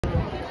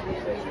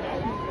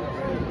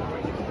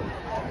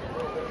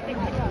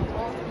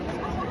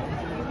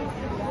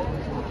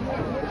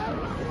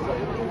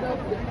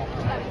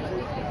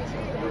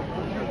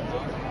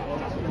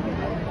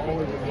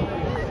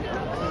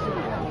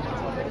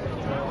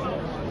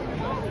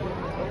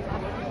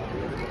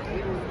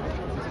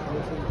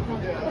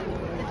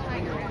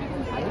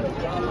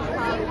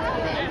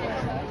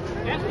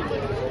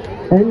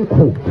and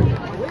quote,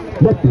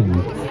 nothing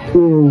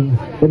is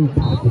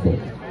impossible.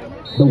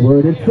 The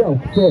word itself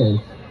says,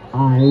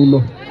 I'm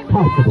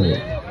possible.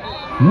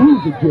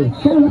 Music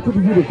gives soul to the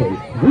universe,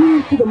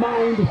 breathe to the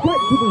mind, flight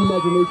to the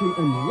imagination,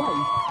 and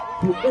life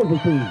to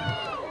everything.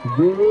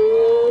 Good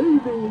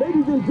evening,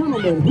 ladies and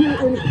gentlemen, here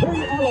in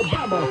Clay,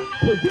 Alabama,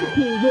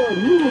 presenting your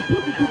new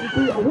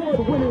 2023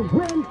 award-winning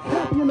grand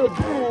champion of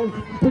dance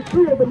with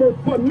three of the most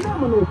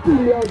phenomenal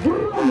female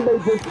drum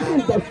majors in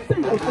the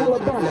state of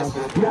Alabama.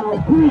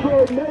 Now,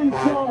 Cougar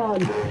Nation,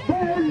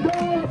 stand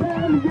up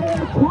and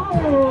get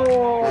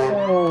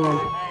close!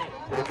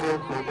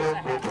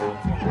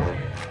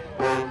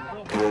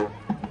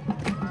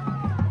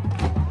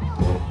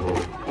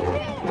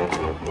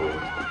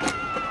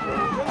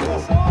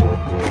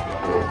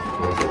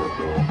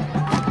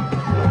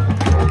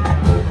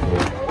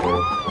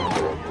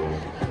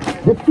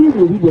 This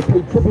evening we will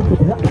pay tribute to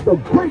perhaps the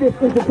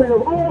greatest entertainer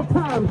of all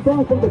time,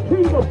 sung from the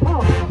king of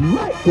pop,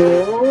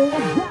 Michael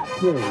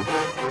Jackson.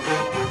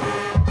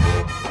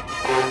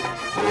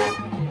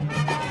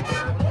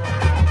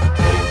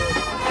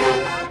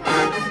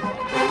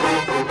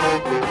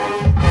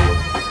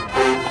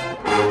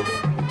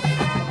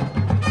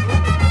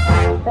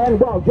 And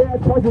while gas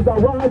prices are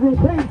rising,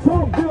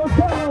 Clay-Chalkville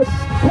tell us,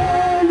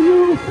 can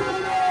you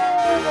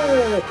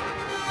feel it?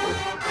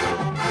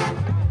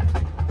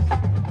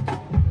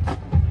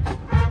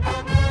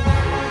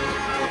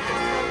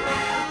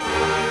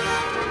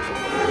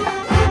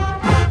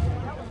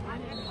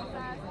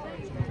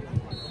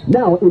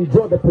 Now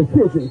enjoy the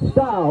precision,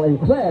 style, and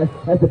class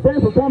as the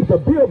band performs the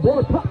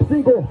Billboard pop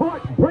single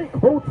Heartbreak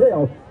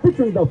Hotel,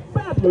 featuring the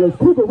fabulous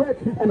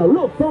Cougarettes and a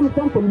little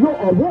something from your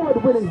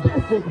award-winning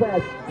best in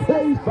class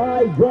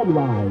K5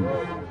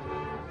 drumline.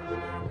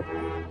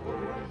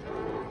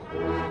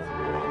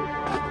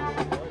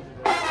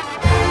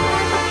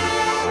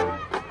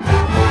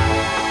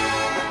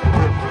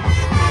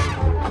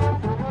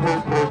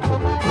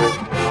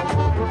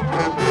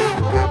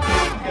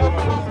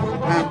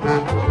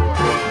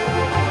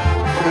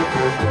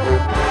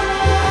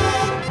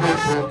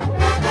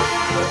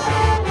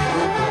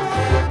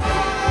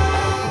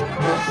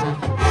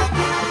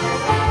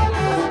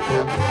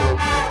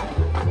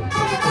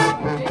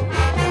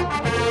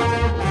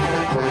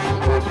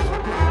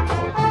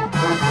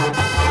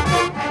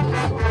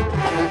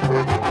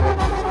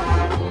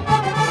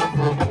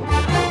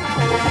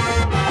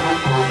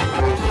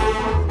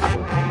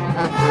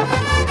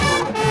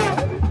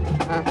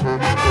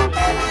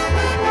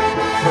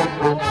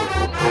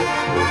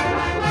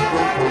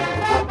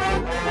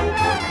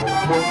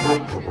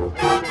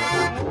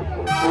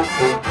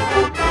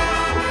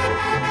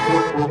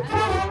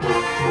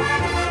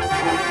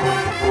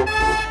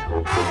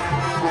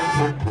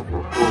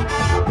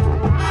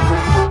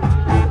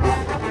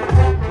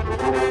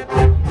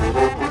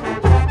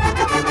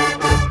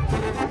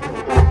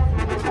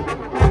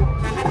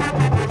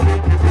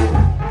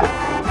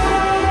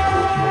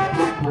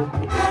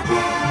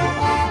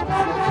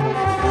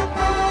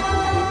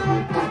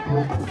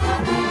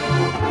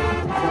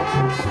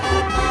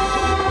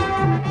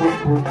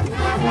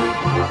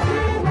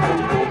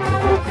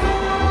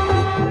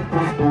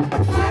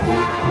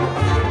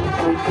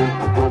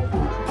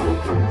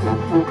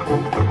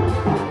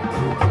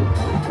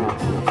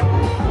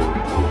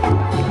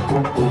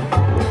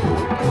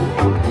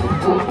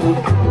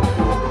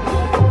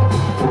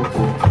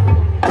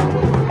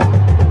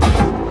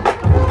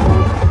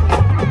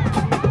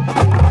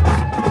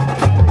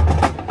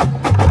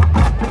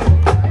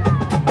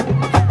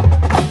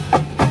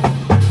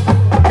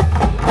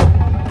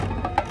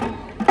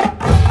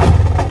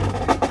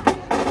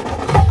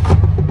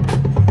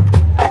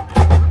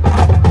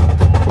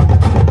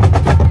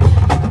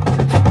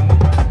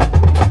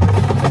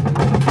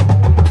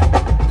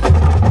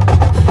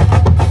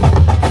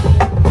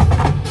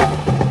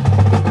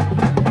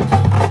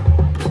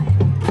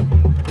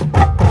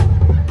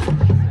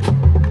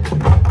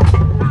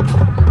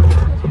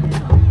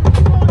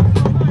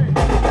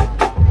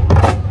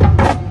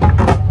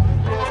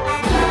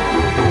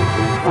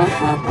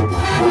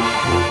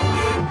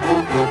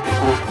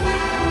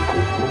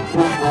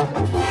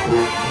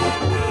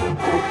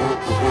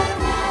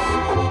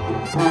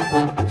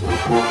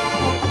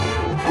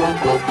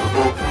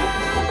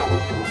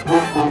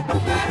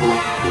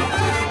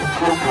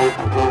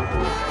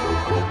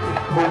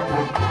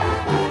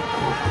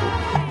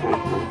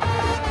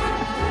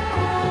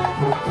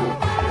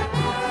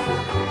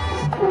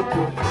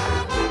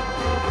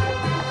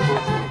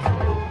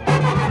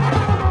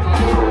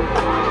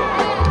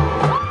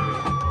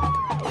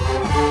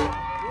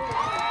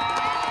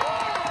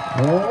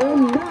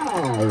 And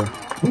now,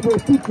 we will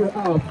feature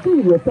our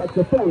senior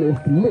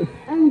saxophonist, Miss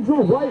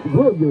Angel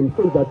Wright-Williams,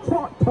 in the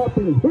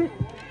chart-topping hit,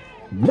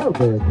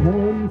 Never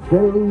Can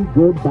Say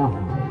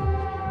Goodbye.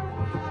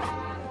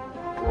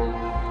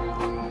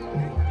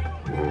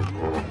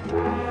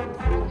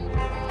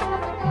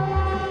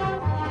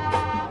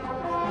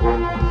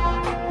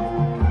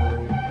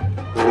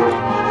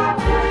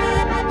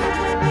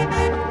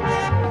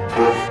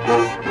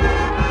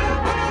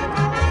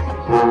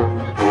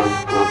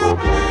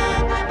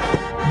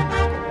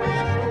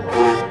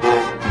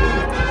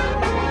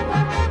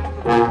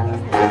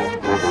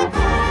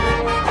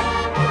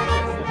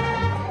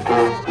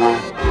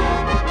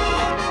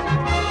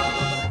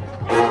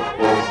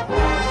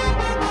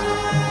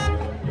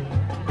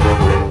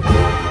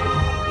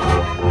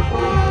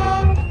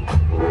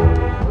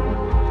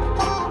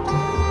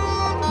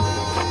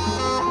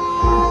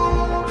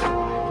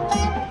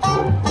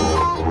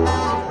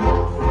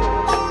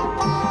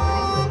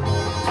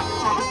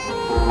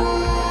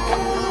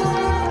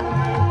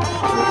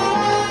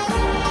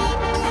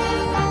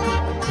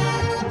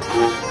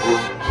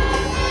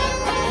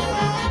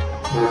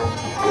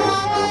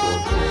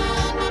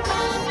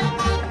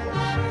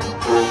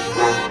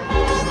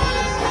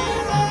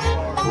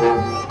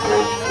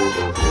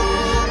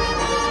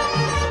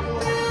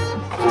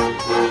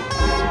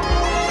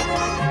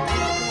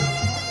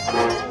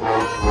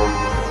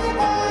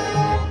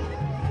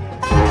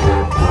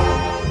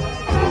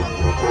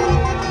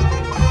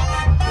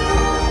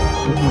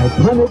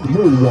 iconic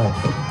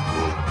moonwalk.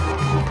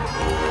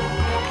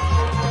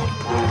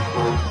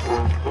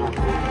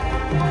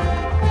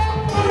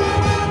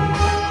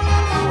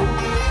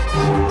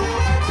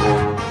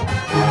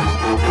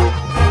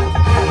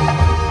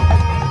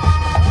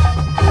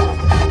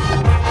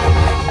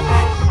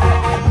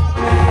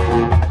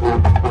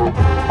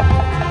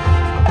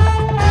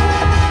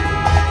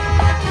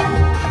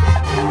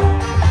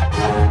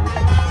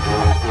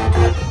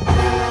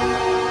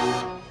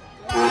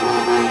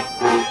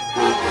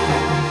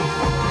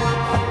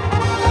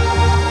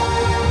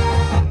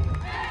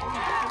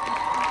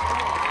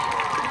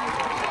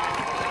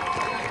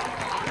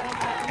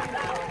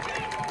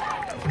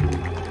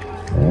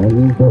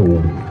 And though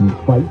you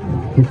fight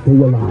to stay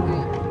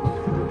alive,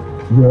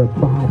 your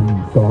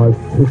body starts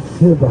to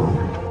shiver.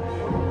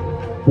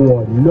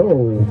 For no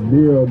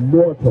mere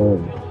mortal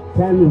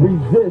can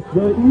resist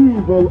the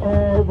evil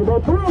of the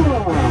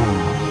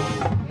thriller.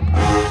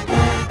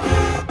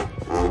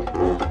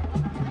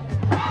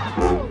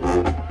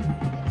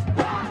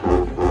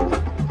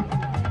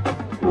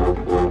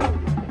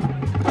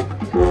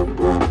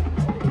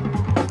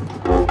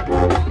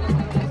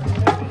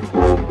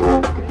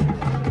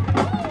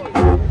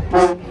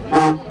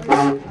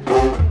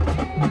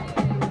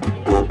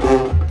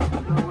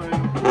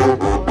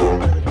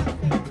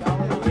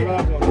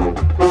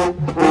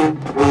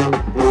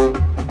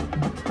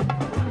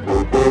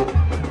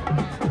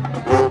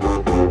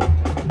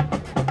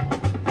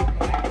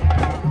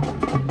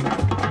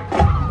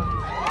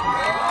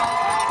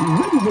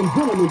 Ladies and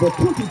gentlemen, the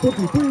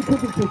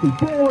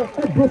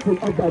 2023-2024 edition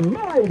of the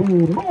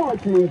Mighty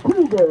Marching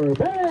Cougar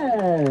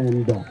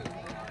Band.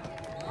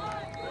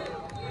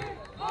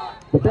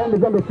 The band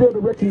is under field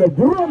direction of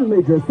drum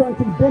major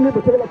Santi Bennett,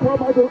 Taylor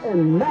Carmichael,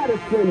 and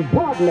Madison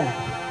Brodnack.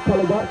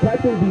 Color guard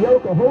captain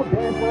Bielka Holt,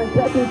 dance line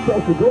captain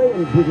Chelsea Gray,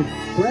 and Bridget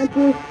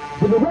Francis.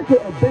 The director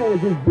of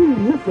bands is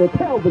Mr.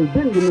 Calvin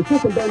Benjamin,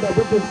 assistant band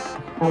directors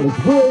Alex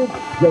Wills,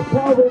 Joe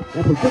Calvin,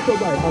 and Patricia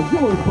Wright.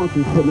 Auxiliary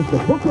functions for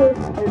Mr. Booker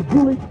and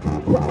Julie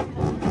Crouch.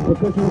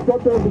 Percussion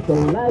instructor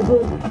Mr.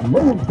 Lazarus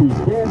Mosby,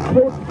 dance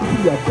coach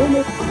Tia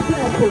Bennett,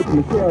 dance coach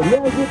Michelle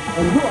Nazareth,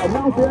 and your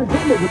announcer and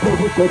drum major coach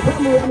Mr.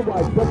 Cameron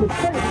White. Special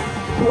thanks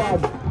to our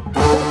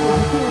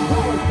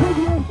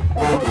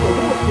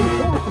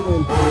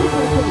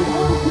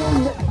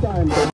and next time.